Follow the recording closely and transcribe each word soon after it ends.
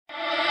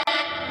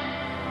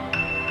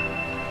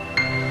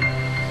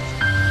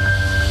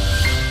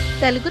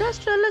తెలుగు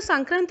రాష్ట్రాల్లో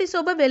సంక్రాంతి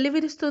శోభ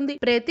వెల్లివిరుస్తుంది.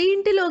 ప్రతి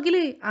ఇంటి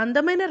లోగిలి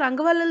అందమైన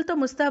రంగవల్లలతో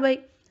ముస్తాబై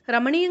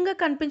రమణీయంగా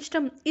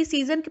కనిపించడం ఈ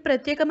సీజన్ కి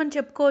ప్రత్యేకమని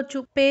చెప్పుకోవచ్చు.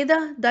 పేద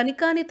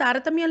ధనిక అని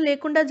తారతమ్యం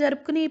లేకుండా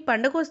జరుపుకుని ఈ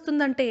పండుగ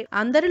వస్తుందంటే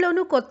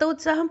అందరిలోనూ కొత్త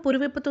ఉత్సాహం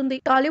పురివిప్పుతుంది.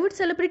 టాలీవుడ్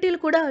సెలబ్రిటీలు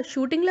కూడా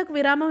షూటింగ్లకు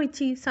విరామం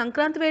ఇచ్చి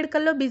సంక్రాంతి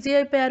వేడుకల్లో బిజీ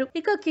అయిపోయారు.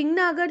 ఇక కింగ్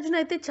నాగార్జున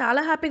అయితే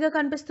చాలా హ్యాపీగా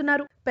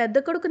కనిపిస్తున్నారు. పెద్ద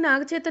కొడుకు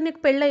నాగ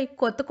చైతన్యకు పెళ్లై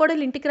కొత్త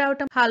కోడలు ఇంటికి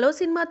రావటం, హలో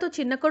సినిమాతో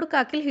చిన్న కొడుకు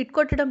అఖిల్ హిట్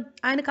కొట్టడం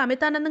ఆయనకు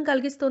అమితానందం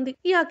కలిగిస్తుంది.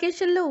 ఈ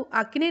అకేషన్ లో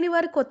అక్కినేని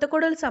వారి కొత్త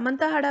కోడలు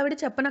సమంత హడావిడి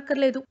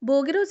చెప్పనక్కర్లేదు.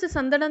 భోగి రోజు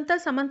సందడంతా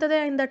సమంతదే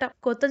అయిందట.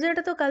 కొత్త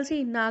జటతో కలిసి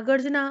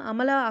నాగార్జున,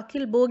 అమల,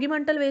 అఖిల్ భోగి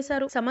మంటలు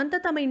వేశారు. సమంత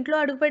తమ ఇంట్లో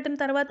అడుగుపెట్టిన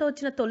తర్వాత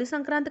వచ్చిన తొలి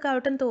సంక్రాంతి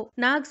కావడంతో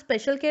నాగ్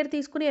స్పెషల్ కేర్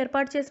తీసుకుని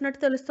ఏర్పాటు చేసినట్టు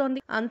తెలుస్తోంది.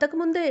 అంతకు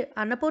ముందే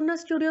అన్నపూర్ణ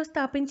స్టూడియో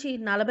స్థాపించి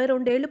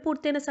 42 ఏళ్లు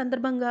పూర్తయిన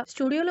సందర్భంగా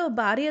స్టూడియోలో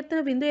భారీ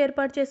ఎత్తున విందు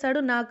ఏర్పాటు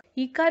చేశాడు నాగ్.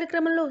 ఈ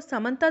కార్యక్రమంలో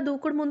సమంత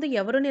దూకుడు ముందు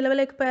ఎవరూ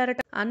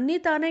నిలవలేకపోయారట. అన్ని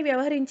తానే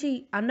వ్యవహరించి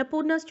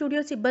అన్నపూర్ణ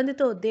స్టూడియో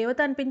సిబ్బందితో దేవత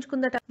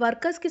అనిపించుకుందట.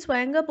 వర్కర్స్ కి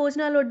స్వయంగా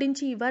భోజనాలు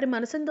వడ్డించి వారి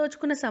మనసును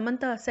దోచుకున్న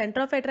సమంత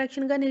సెంటర్ ఆఫ్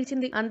అట్రాక్షన్ గా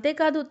నిలిచింది.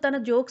 అంతేకాదు తన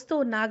జోక్స్ తో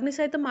నాగ్ని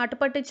సైతం మాట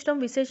పట్టించడం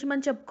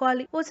విశేషమని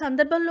చెప్పుకోవాలి. ఓ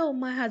సందర్భంలో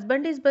మై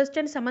హస్బెండ్ ఈజ్ బెస్ట్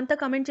అని సమంత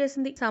కమెంట్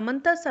చేసింది.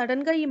 సమంత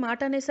సడన్ గా ఈ మాట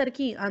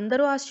అనేసరికి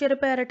అందరూ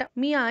ఆశ్చర్యపోయారట.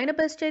 మీ ఆయన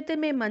బెస్ట్ అయితే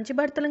మేం మంచి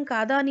భర్తలం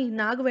కాదా అని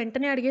నాగ్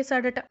వెంటనే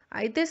అడిగేశాడట.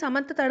 అయితే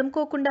సమంత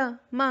తడుముకోకుండా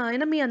మా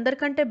ఆయన మీ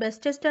అందరికంటే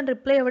బెస్టెస్ట్ అని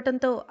రిప్లై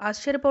ఇవ్వడంతో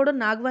ఆశ్చర్యపోవడం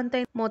నాగ్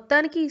వంతైంది.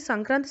 మొత్తానికి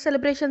సంక్రాంతి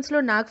సెలబ్రేషన్స్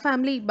లో నాగ్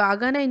ఫ్యామిలీ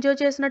బాగానే ఎంజాయ్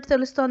చేసినట్టు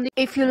తెలుస్తోంది.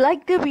 If you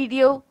like the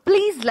video,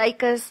 please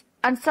like us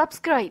and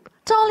subscribe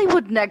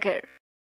Tollywood Nagar.